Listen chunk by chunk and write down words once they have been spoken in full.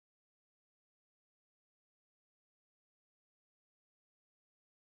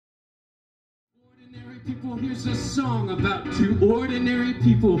People, here's a song about two ordinary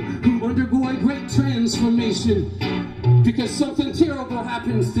people who undergo a great transformation because something terrible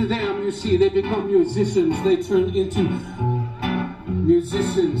happens to them. You see, they become musicians. They turn into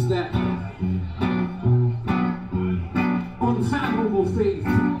musicians. That unfathomable faith,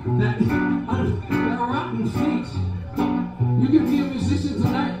 that rotten fate. You can be a musician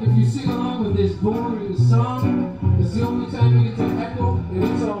tonight if you sing along with this boring song. It's the only time you get to echo, and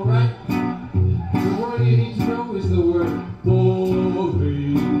it's all right. The word you need to know is the word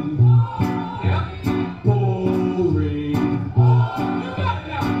boring. Yep. Boring. You got it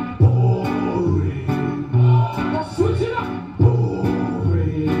now. Boring. Now switch it up.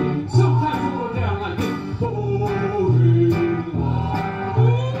 Boring. Sometimes we'll go down like this. Boring.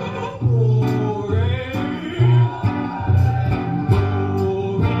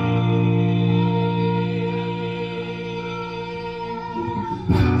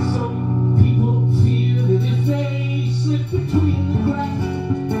 Between the cracks,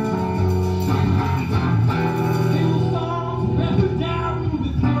 they will fall forever down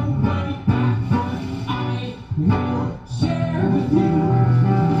with nobody back. But I will share with you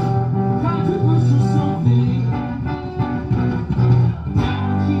controversial something.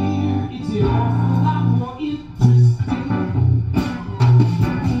 Down here, it's an awful lot more interesting.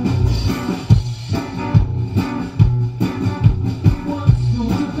 Once there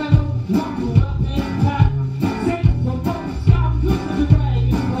was a fellow walking up and back.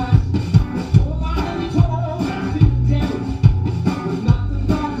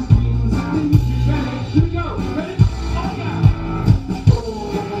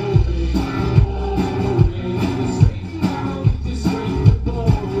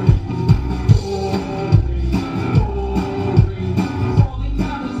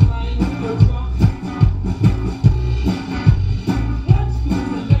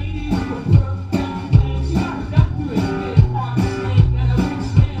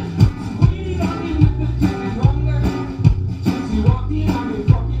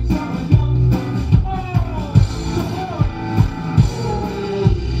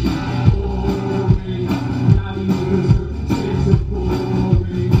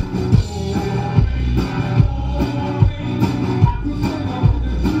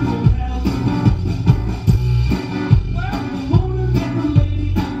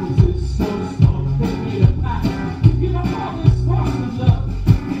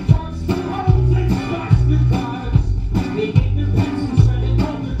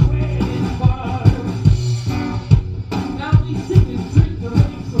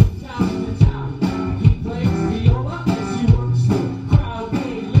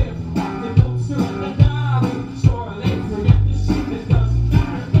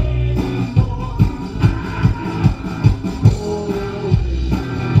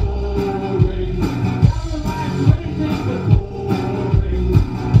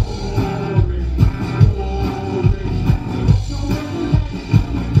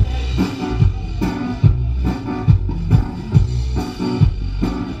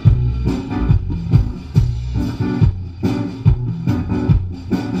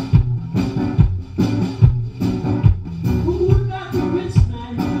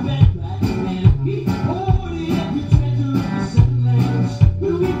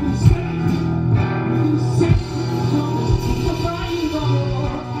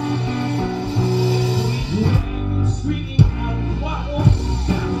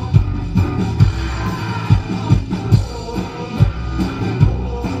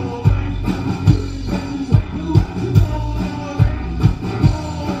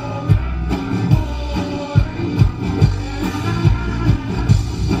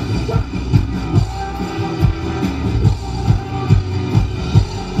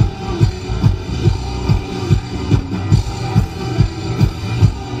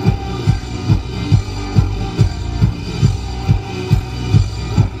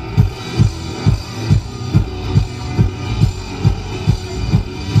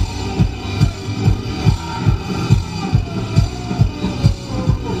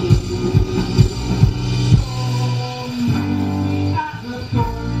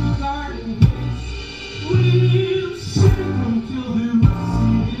 We'll sing until the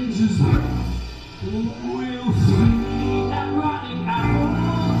rust hinges break.